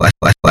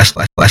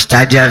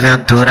Gosta de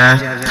aventura,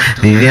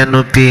 viver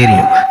no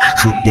perigo,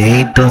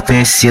 fuder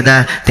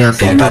entorpecida,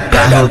 tentando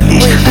pegar o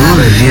bicho.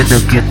 Duvido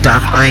que tua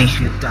mãe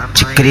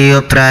te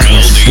criou pra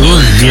isso.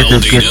 Duvido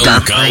que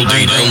tua mãe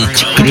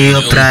te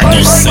criou pra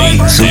isso.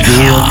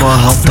 Subiu o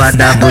morrão pra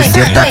dar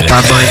buceta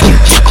pra bandido.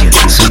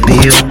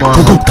 Subiu o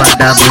morrão pra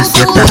dar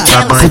buceta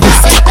pra bandido.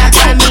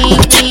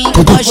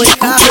 Hoje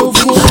carro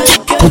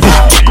voando,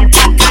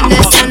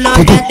 nessa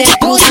novinha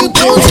dentro do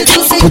gol.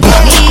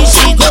 Me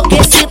xingou que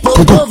esse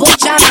popô vou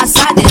te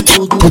amassar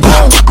dentro do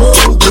gol.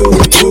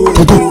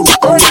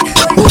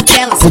 Porque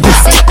ela se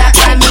senta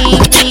pra mim.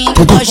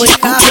 Hoje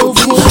carro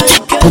voando,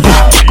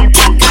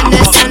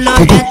 nessa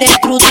novinha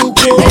dentro do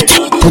gol.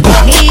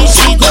 Me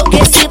xingou que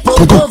esse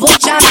popô vou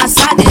te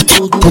amassar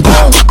dentro do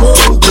gol.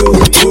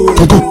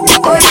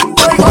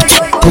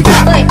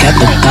 Quer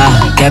do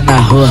carro, quer na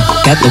rua,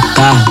 quer do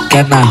carro,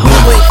 quer na rua.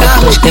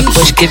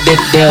 Depois que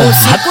bebeu,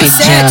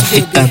 rapidinho ela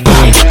fica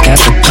nua. Quer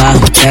do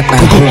carro, quer na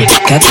rua,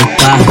 quer do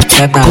carro,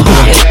 quer na rua.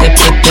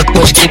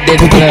 Depois que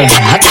bebeu,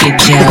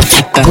 rapidinho ela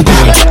fica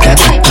nua. Quer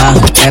do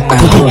carro, quer na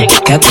rua,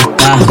 quer do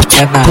carro,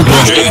 quer na rua.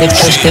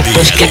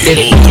 Depois que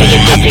bebeu,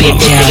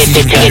 rapidinho ela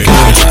fica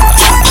nua.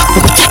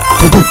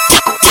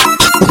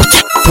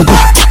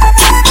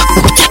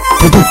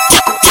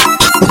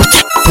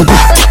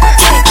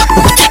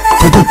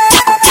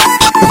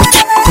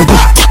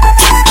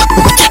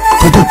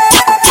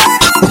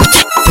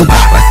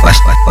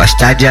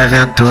 Gosta de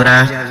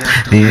aventura,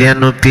 viver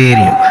no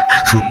perigo,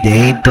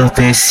 fuder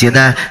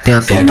entorpecida,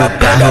 tentando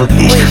pegar o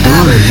bicho.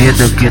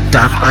 Duvido que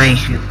tua mãe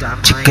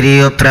te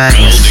criou pra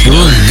isso.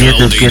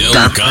 Duvido que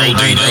tua mãe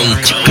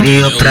te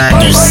criou pra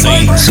isso.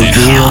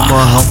 Subiu o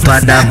morrão pra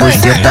dar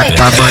buceta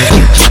pra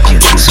bandido.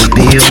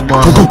 Subiu o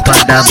morrão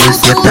pra dar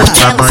buceta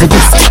pra bandido.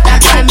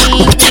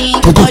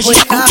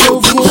 Hoje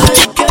carro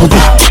voando,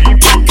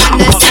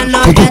 nessa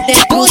novinha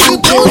dentro do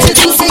gol.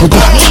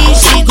 Me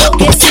xingou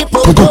que esse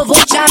popô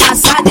vou te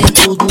amassar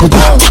dentro do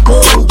gol.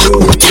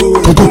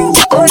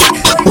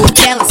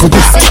 Porque ela se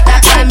senta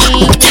pra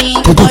mim.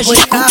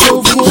 Hoje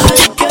carro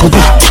voando,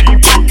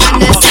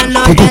 nessa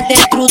novinha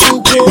dentro do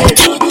gol.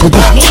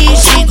 Me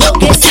xingou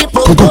que esse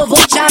popô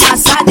vou te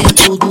amassar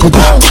dentro do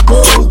gol.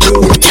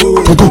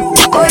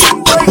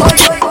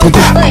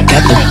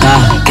 Quer do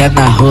carro, quer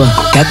na rua,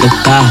 quer do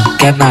carro,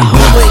 quer na rua.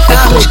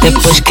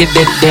 Depois que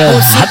bebeu,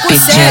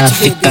 rapidinho ela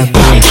fica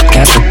nua.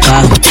 Quer do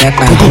carro, quer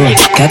na rua,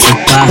 quer do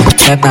carro,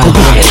 quer na rua.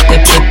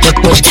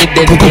 Depois que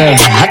bebeu,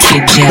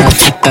 rapidinho ela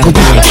fica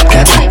nua.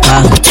 Quer do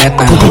carro, quer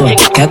na rua,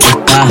 quer do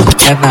carro,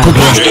 quer na rua.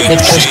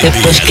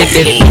 Depois que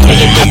bebeu,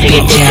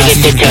 rapidinho ela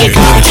fica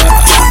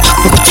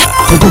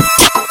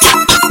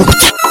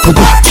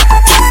nua.